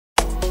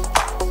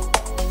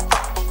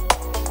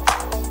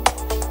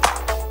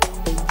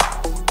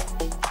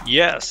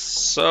Yes,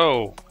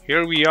 so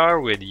here we are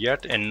with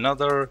yet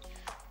another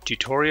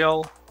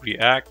tutorial,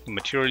 React,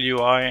 Material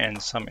UI, and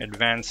some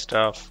advanced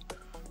stuff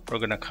we're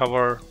going to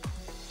cover.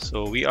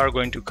 So we are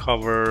going to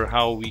cover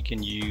how we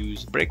can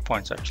use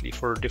breakpoints actually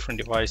for different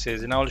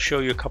devices, and I'll show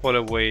you a couple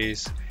of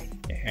ways,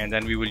 and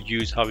then we will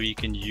use how we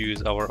can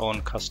use our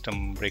own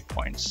custom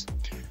breakpoints.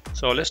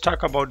 So let's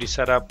talk about the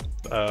setup.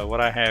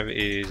 What I have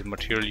is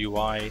Material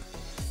UI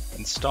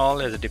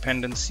installed as a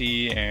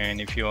dependency, and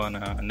if you want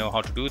to know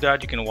how to do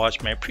that, you can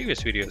watch my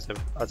previous videos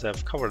as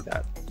I've covered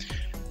that.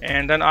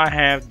 And then I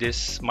have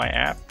this my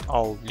app.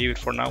 I'll leave it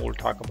for now, we'll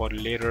talk about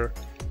it later.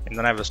 And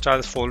then I have a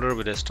styles folder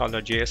with a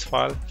style.js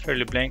file,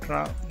 fairly blank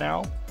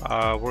now.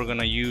 We're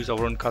gonna use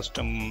our own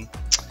custom,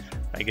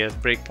 I guess,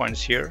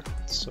 breakpoints here,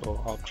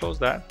 so I'll close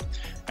that.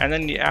 And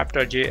then the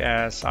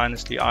app.js,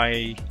 honestly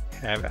I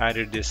have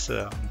added this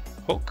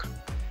hook,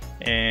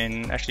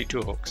 and actually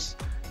two hooks,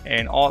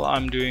 and all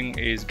I'm doing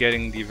is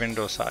getting the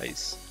window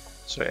size.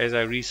 So as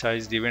I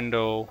resize the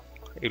window,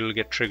 it'll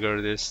get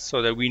triggered this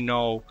so that we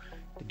know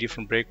the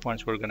different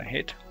breakpoints we're gonna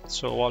hit.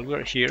 So while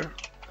we're here,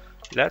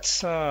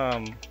 let's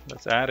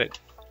add it.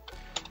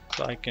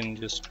 So I can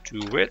just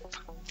do width,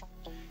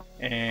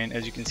 and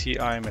as you can see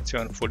I'm at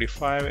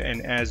 745,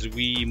 and as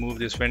we move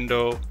this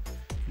window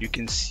you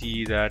can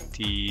see that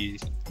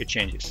it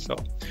changes. So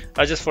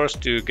I just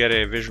first to get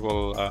a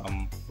visual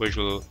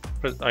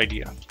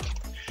idea.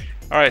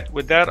 Alright,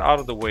 with that out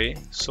of the way,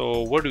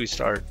 so where do we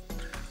start?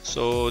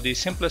 So the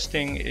simplest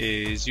thing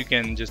is you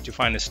can just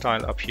define a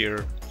style up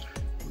here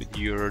with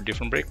your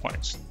different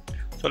breakpoints.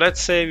 So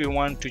let's say we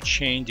want to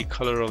change the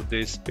color of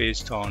this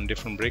based on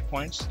different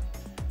breakpoints.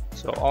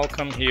 So I'll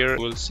come here,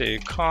 we'll say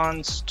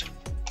const,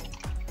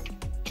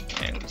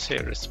 and we'll say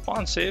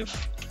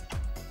responsive,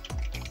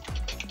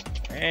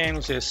 and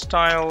we'll say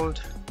styled,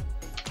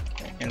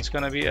 and it's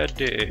gonna be a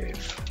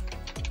div.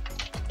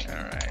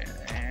 Alright,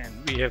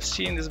 and we have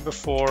seen this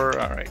before.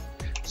 Alright,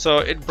 so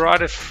it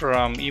brought it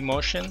from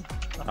eMotion.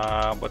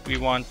 What we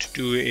want to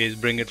do is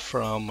bring it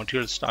from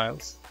material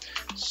styles.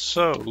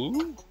 So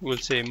we'll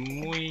say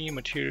MUI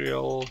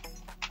material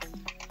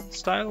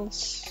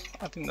styles.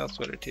 I think that's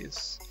what it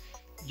is.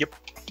 Yep.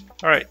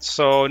 Alright,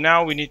 so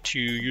now we need to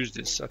use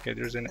this. Okay,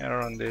 there's an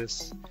error on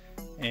this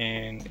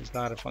and it's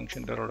not a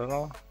function.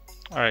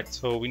 Alright,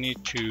 so we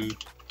need to do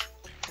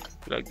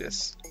like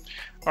this.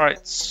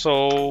 Alright,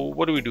 so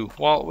what do we do?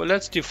 Well,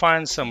 let's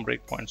define some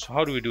breakpoints. So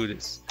how do we do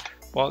this?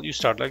 Well, you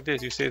start like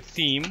this. You say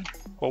theme.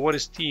 Well, what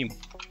is theme?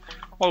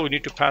 Well, we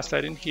need to pass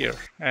that in here,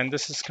 and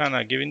this is kind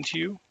of given to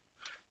you.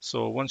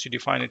 So once you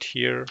define it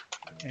here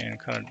and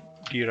kind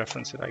of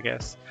dereference it, I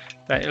guess,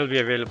 then it'll be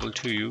available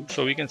to you.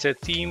 So we can say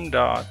theme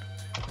dot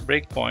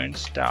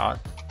breakpoints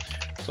dot.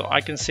 So I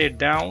can say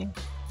down,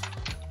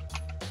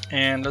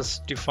 and let's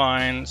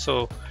define.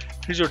 So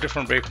here's your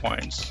different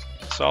breakpoints.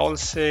 So I'll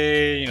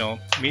say, you know,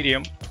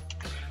 medium,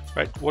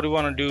 right? What do we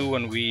want to do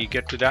when we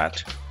get to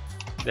that?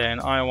 Then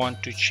I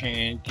want to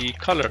change the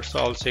color. So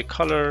I'll say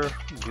color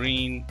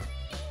green,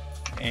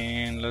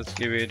 and let's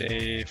give it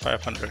a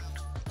 500.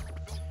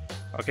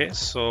 Okay,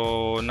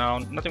 so now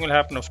nothing will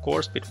happen, of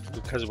course,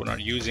 because we're not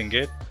using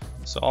it.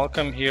 So I'll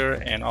come here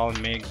and I'll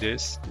make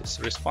this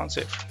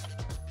responsive.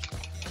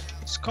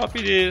 Let's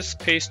copy this,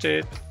 paste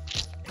it,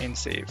 and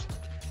save.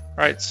 All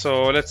right,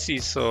 so let's see.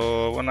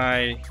 So when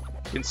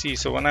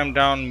when I'm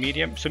down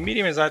medium, so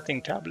medium is, I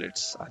think,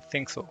 tablets, I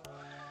think so.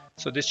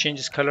 So this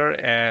changes color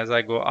as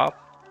I go up,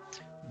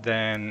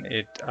 then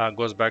it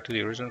goes back to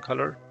the original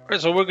color. All right,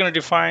 so we're going to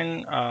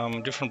define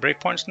different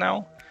breakpoints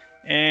now.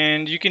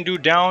 And you can do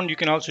down, you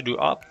can also do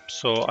up.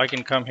 So I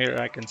can come here,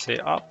 I can say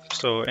up.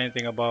 So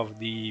anything above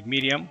the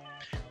medium,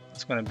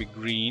 it's going to be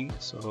green.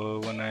 So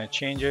when I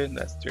change it,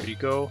 there you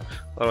go.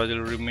 Otherwise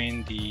it'll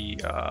remain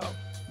the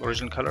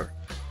original color.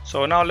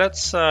 So now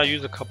let's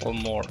use a couple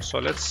more. So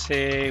let's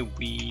say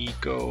we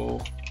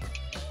go,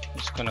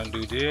 just gonna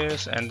do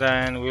this, and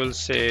then we'll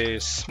say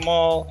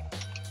small,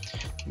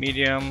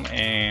 medium,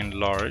 and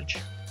large.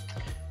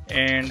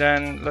 And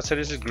then let's say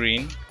this is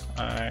green.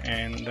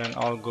 And then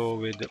I'll go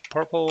with the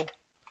purple,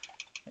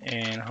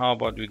 and how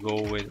about we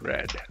go with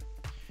red?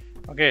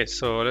 Okay,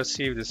 so let's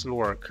see if this will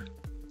work.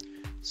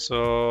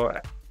 So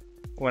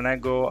when I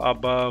go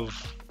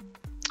above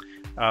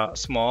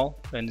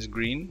small, then it's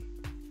green,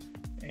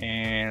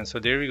 and so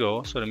there we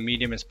go. So the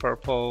medium is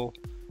purple,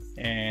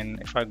 and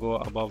if I go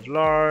above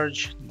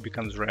large, it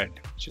becomes red,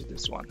 which is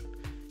this one,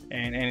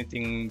 and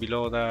anything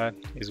below that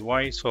is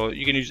white. So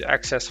you can use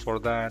access for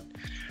that.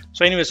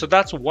 So anyway, so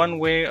that's one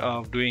way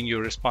of doing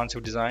your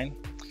responsive design,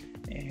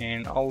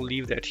 and I'll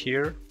leave that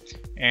here.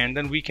 And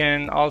then we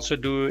can also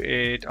do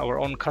it our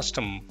own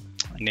custom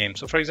name.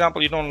 So for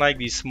example, you don't like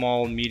these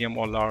small, medium,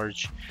 or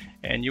large,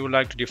 and you would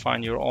like to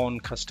define your own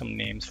custom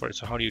names for it.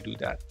 So how do you do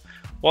that?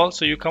 Well,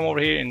 so you come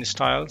over here in the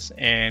styles,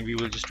 and we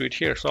will just do it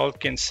here. So I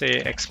can say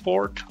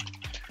export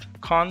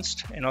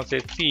const, and I'll say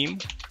theme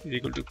is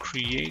equal to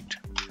create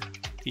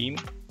theme.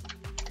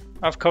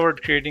 I've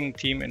covered creating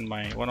theme in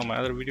one of my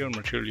other videos on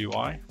Material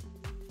UI.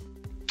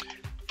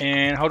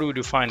 And how do we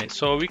define it?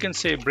 So we can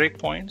say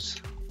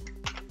breakpoints,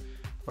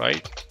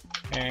 right?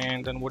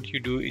 and then what you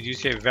do is you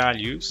say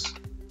values.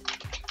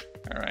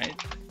 All right.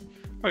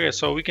 Okay,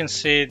 so we can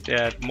say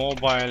that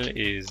mobile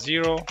is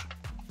 0,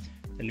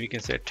 and we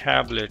can say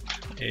tablet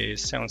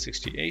is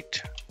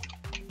 768,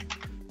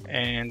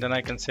 and then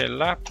I can say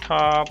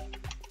laptop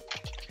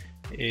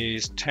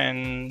is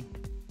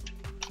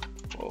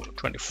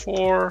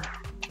 1024,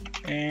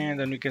 and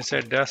then we can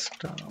say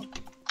desktop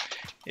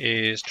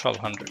is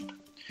 1200. All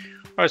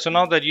right, so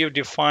now that you've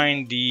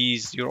defined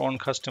these your own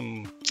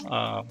custom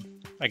I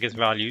guess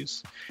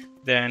values,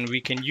 then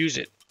we can use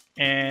it.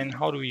 And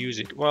how do we use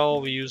it?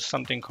 Well, we use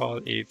something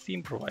called a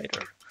theme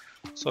provider.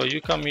 So you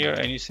come here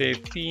and you say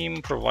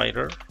theme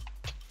provider,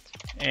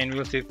 and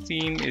we'll say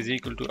theme is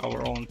equal to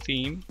our own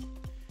theme,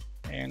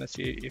 and let's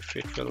see if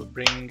it will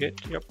bring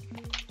it. Yep.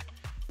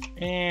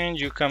 And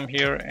you come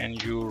here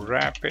and you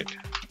wrap it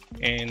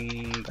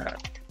in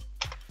that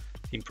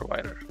theme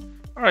provider.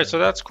 All right, so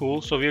that's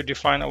cool. So we've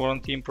defined our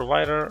own theme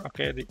provider.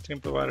 Okay, the theme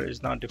provider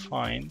is not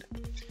defined.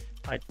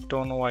 I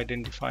don't know why I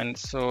didn't define it.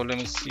 So let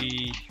me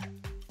see.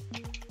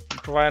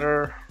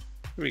 Provider,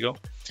 here we go.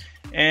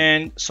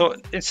 And so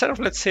instead of,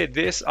 let's say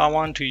this, I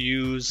want to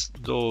use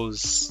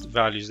those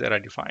values that I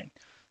defined.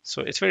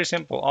 So it's very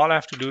simple. All I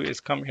have to do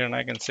is come here and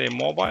I can say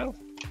mobile,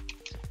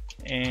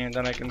 and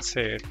then I can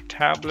say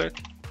tablet,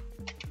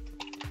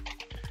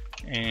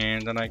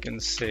 and then I can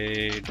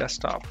say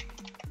desktop.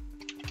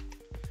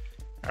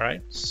 All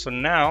right, so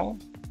now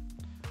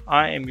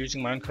I am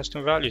using my own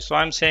custom value. So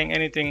I'm saying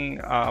anything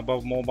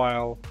above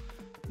mobile,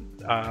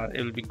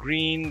 it will be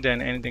green,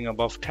 then anything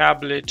above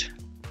tablet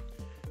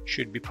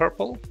should be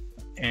purple,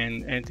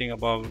 and anything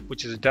above,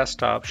 which is a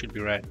desktop, should be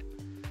red.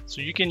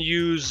 So you can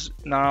use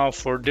now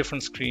for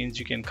different screens,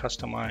 you can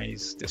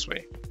customize this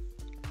way.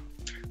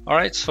 All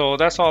right, so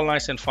that's all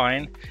nice and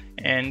fine.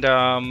 And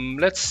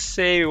let's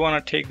say we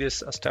want to take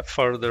this a step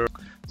further.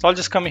 So I'll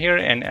just come here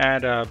and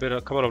add a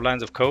couple of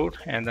lines of code,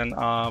 and then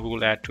we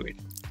will add to it.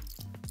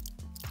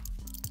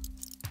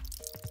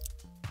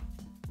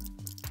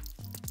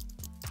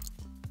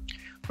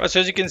 Right,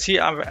 so as you can see,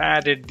 I've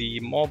added the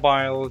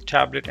mobile,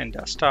 tablet, and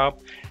desktop,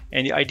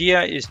 and the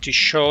idea is to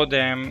show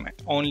them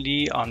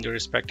only on their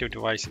respective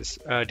devices,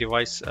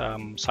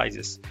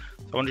 sizes. So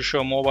I want to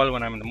show mobile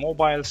when I'm in the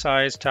mobile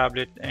size,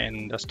 tablet,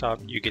 and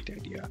desktop. You get the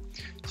idea.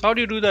 So how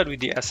do you do that with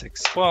the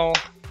SX? Well,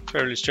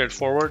 fairly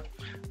straightforward.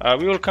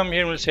 We will come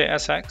here and we'll say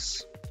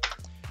SX.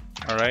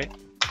 All right,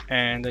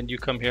 and then you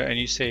come here and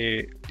you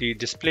say the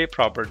display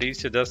property.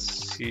 So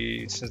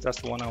since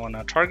that's the one I want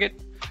to target,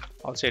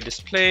 I'll say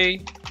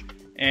display.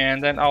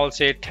 And then I will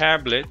say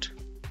tablet,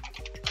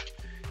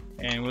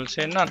 and we'll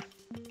say none.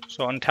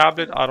 So on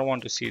tablet, I don't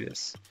want to see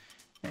this.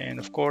 And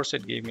of course,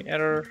 it gave me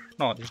error.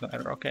 No, there's no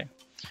error. Okay.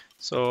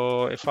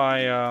 So if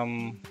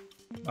I'll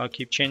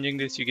keep changing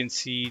this, you can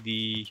see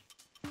the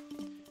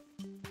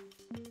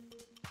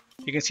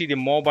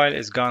mobile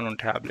is gone on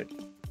tablet.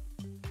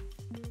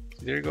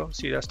 There you go.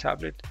 See, that's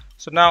tablet.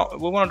 So now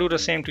we want to do the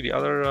same to the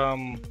other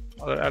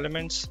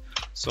elements.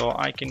 So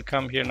I can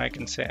come here and I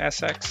can say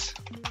SX.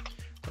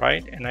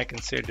 Right, and I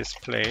can say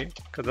display,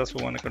 because that's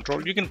what we want to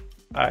control. You can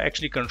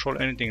actually control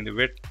anything, the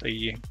width,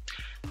 pretty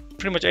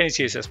much any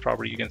CSS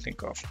property you can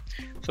think of.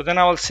 So then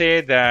I will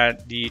say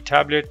that the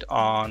tablet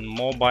on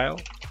mobile,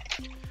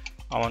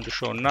 I want to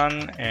show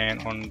none,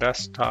 and on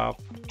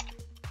desktop,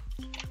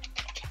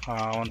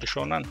 I want to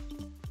show none.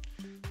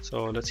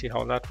 So let's see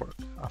how that works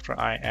after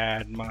I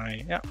add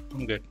my, yeah,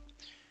 I'm good.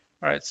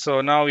 All right, so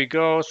now we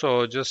go.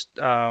 So just,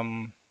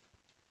 okay.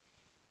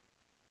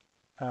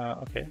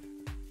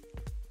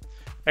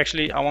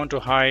 Actually, I want to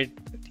hide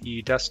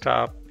the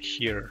desktop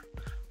here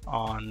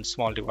on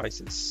small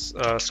devices,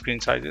 screen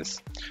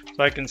sizes.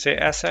 So I can say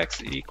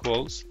SX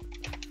equals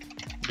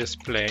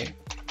display,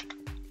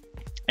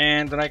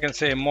 and then I can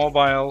say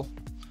mobile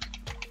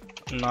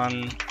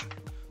none.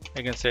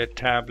 I can say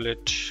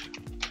tablet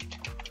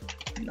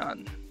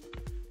none.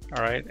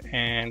 All right,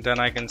 and then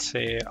I can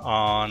say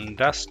on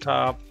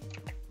desktop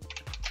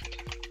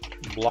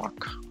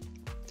block,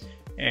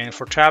 and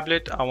for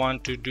tablet I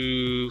want to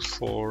do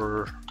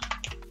for,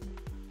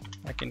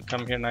 I can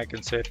come here and I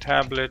can say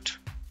tablet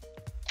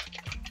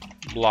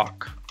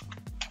block,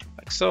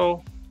 like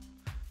so.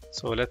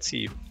 So let's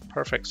see,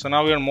 perfect. So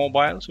now we're on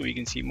mobile, so we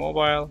can see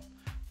mobile.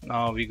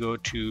 Now we go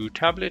to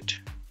tablet,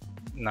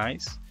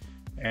 nice,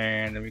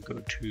 and then we go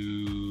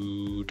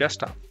to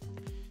desktop,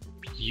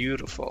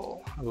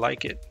 beautiful, I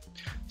like it.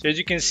 So as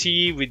you can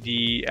see with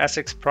the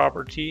SX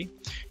property,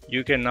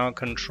 you can now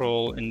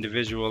control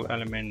individual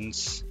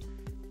elements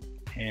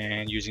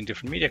and using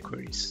different media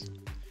queries.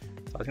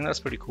 So I think that's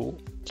pretty cool.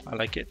 I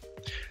like it.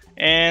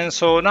 And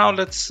so now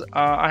let's,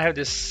 I have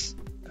this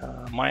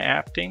my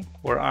app thing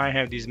where I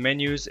have these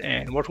menus,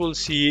 and what we'll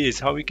see is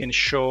how we can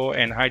show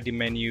and hide the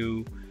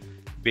menu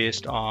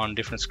based on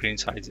different screen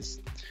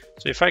sizes.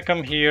 So if I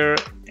come here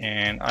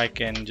and I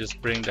can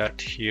just bring that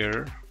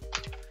here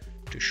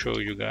to show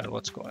you guys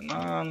what's going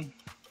on.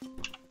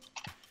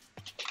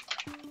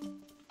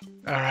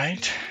 All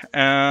right,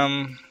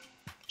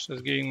 so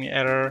it's giving me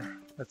error.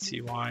 Let's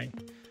see why.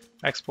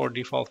 Export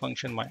default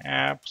function my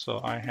app, so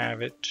I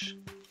have it,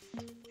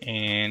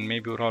 And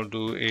maybe what I'll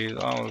do is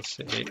I'll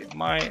say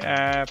my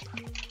app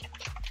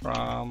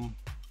from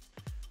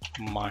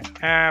my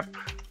app.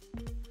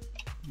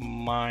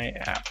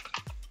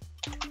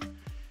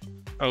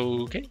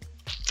 Okay,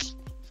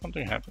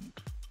 something happened.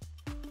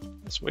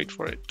 Let's wait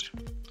for it.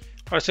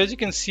 All right, so as you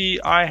can see,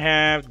 I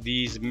have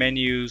these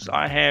menus.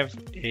 I have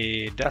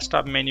a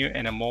desktop menu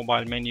and a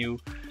mobile menu,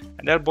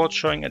 and they're both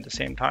showing at the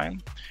same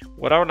time.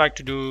 What I would like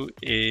to do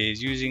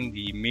is, using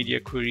the media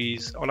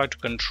queries, I would like to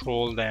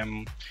control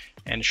them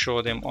and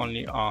show them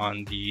only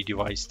on the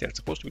device they're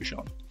supposed to be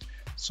shown.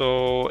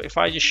 So if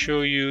I just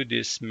show you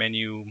this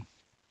menu,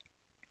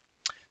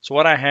 so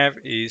what I have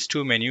is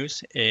two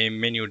menus, a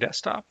menu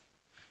desktop,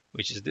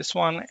 which is this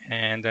one,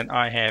 and then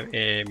I have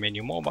a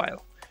menu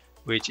mobile,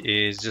 which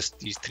is just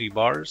these three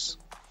bars.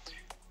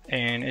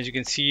 And as you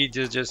can see,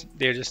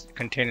 they're just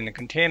contained in a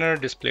container.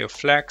 Display of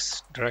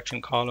flex,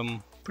 direction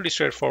column, pretty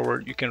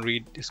straightforward. You can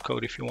read this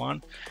code if you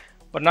want.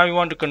 But now we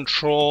want to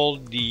control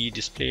the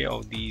display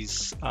of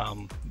these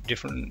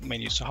different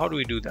menus. So how do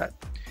we do that?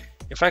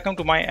 If I come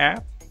to my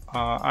app,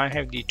 I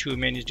have the two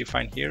menus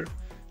defined here.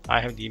 I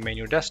have the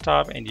menu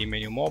desktop and the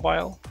menu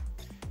mobile.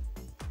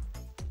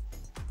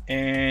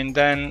 And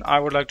then I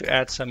would like to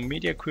add some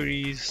media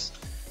queries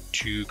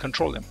to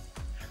control them.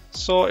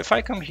 So if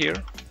I come here,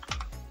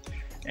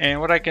 and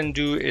what I can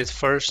do is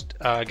first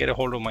get a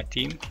hold of my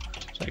theme.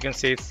 So I can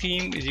say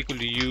theme is equal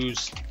to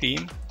use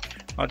theme.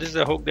 Now this is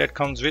a hook that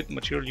comes with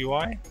Material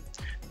UI.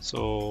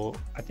 So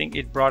I think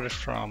it brought it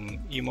from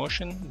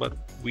eMotion, but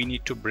we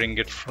need to bring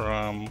it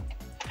from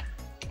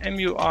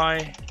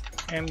MUI,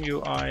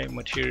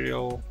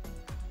 Material,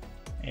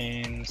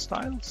 and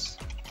Styles.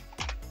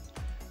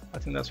 I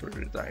think that's where it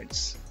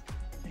resides.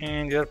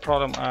 And the other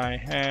problem I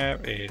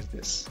have is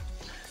this.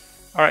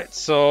 All right,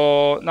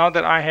 so now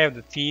that I have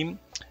the theme,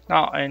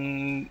 now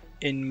in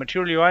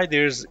Material UI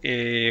there's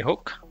a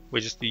hook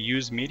which is the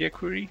use media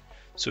query,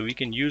 so we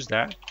can use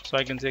that. So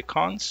I can say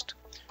const,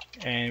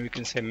 and we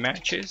can say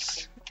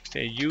matches,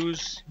 say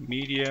use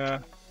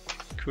media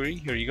query.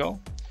 Here you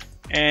go,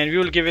 and we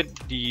will give it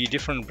the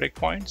different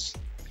breakpoints.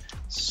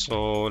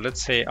 So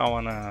let's say I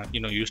wanna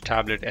use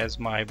tablet as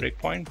my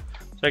breakpoint.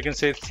 So I can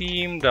say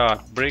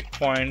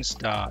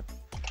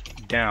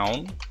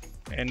theme.breakpoints.down,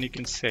 and you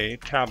can say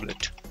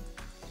tablet.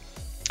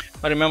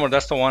 But remember,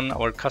 that's the one,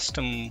 our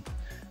custom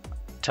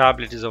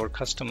tablet is our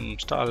custom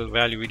style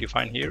value we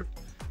define here.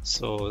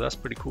 So that's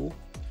pretty cool.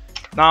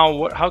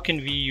 Now, how can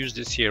we use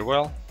this here?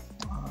 Well,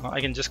 I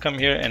can just come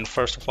here and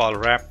first of all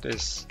wrap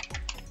this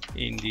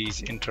in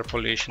these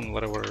interpolation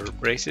whatever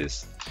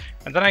braces,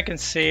 and then I can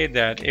say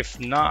that if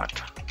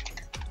not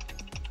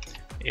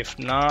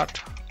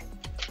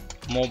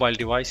mobile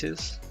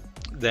devices,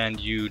 then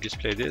you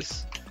display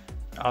this,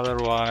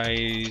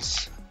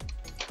 otherwise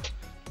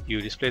you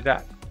display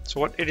that. So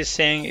what it is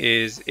saying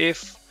is,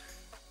 if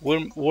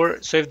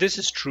if this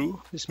is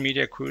true, this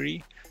media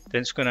query,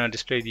 then it's gonna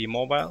display the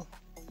mobile.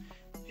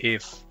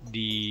 If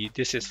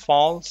this is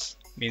false,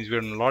 means we're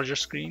on a larger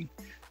screen,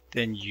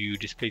 then you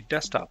display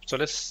desktop. So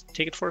let's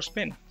take it for a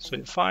spin. So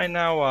if I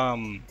now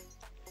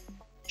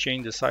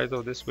change the size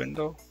of this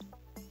window,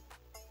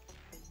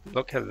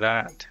 look at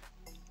that.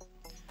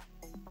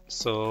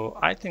 So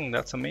I think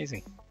that's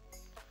amazing.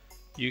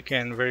 You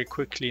can very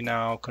quickly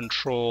now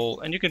control,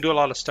 and you can do a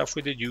lot of stuff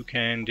with it. You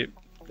can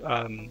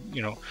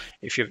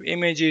if you have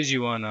images,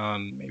 you want to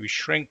maybe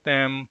shrink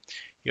them,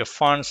 your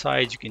font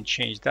size, you can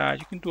change that.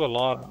 You can do a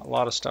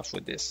lot of stuff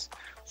with this.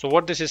 So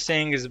what this is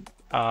saying is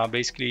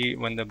basically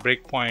when the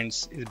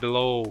breakpoints is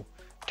below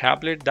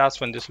tablet, that's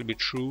when this will be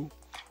true,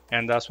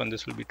 and that's when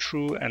this will be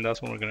true, and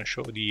that's when we're going to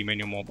show the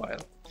menu mobile.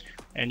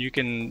 And you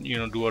can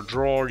do a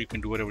drawer, you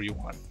can do whatever you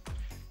want.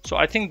 So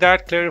I think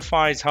that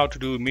clarifies how to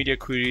do media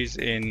queries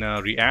in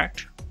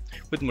React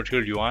with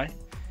Material UI.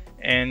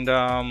 And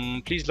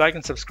please like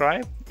and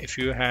subscribe. If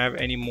you have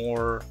any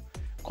more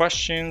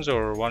questions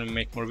or want to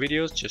make more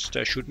videos, just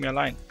shoot me a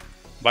line.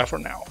 Bye for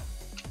now.